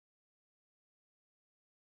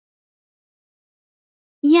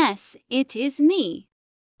Yes, it is me.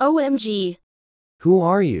 OMG. Who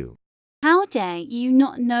are you? How dare you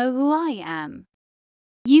not know who I am?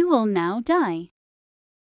 You will now die.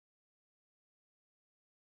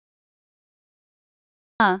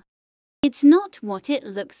 It's not what it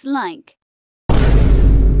looks like.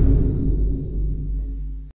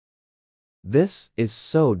 This is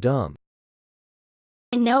so dumb.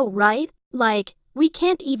 I know, right? Like, we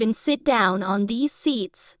can't even sit down on these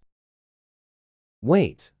seats.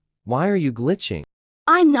 Wait, why are you glitching?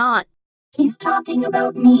 I'm not. He's talking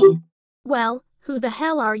about me. Well, who the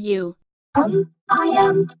hell are you? I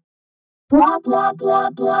am. Blah, blah,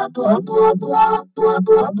 blah, blah, blah, blah, blah, blah,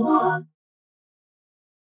 blah, blah.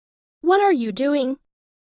 What are you doing?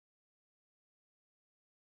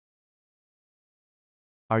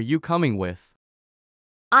 Are you coming with?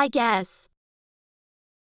 I guess.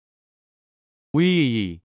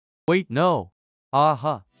 Wait, no.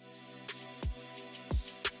 Aha.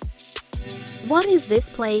 What is this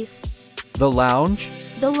place? The lounge?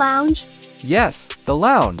 The lounge? Yes, the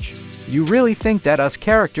lounge. You really think that us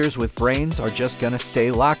characters with brains are just gonna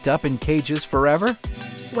stay locked up in cages forever?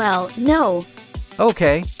 Well, no.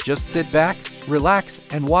 Okay, just sit back, relax,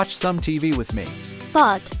 and watch some TV with me.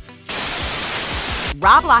 But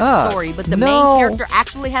Roblox story, but the no. main character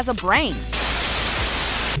actually has a brain.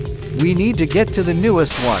 We need to get to the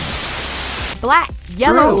newest one. Black,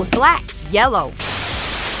 yellow, True. black, yellow.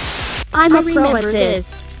 I'm a pro at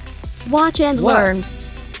this. Watch and What? learn.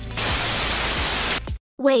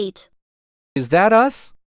 Wait, Is that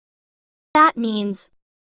us? that means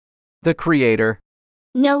The creator.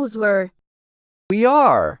 knows we're. We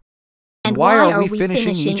are. And why are we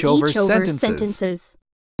finishing each over sentences?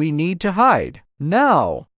 We need to hide.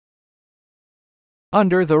 Now.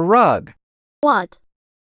 Under the rug. What?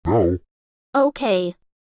 No. Okay.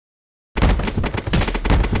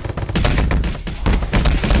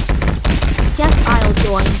 Guess I'll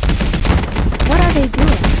join. What are they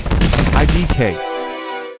doing? IDK.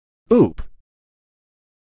 Oop.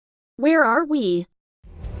 Where are we?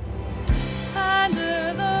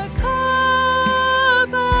 Under the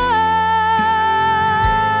carpet.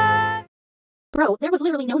 Bro, there was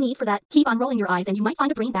literally no need for that. Keep on rolling your eyes and you might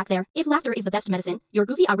find a brain back there. If laughter is the best medicine, your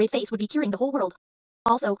goofy irate face would be curing the whole world.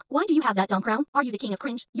 Also, why do you have that dumb crown? Are you the king of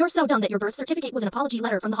cringe? You're so dumb that your birth certificate was an apology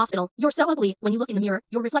letter from the hospital. You're so ugly, when you look in the mirror,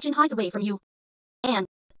 your reflection hides away from you. And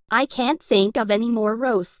I can't think of any more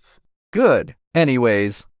roasts. Good.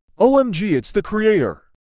 Anyways. OMG, it's the creator.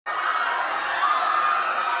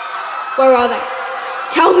 Where are they?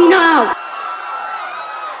 Tell me now!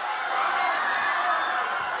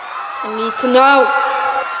 I need to know.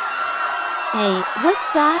 Hey, what's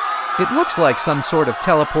that? It looks like some sort of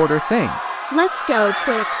teleporter thing. Let's go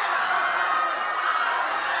quick.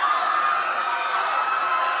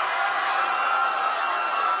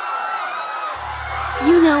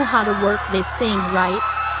 You know how to work this thing, right?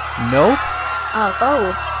 Nope.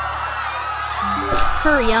 Oh.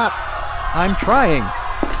 Hurry up. I'm trying.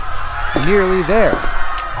 Nearly there.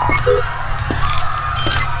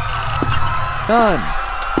 Done.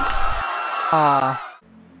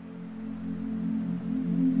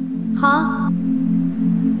 Huh?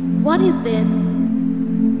 What is this?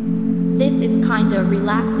 This is kinda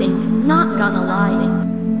relaxing, not gonna lie.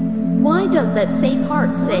 Why does that say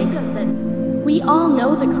part 6? We all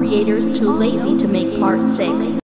know the creator's too lazy to make part 6.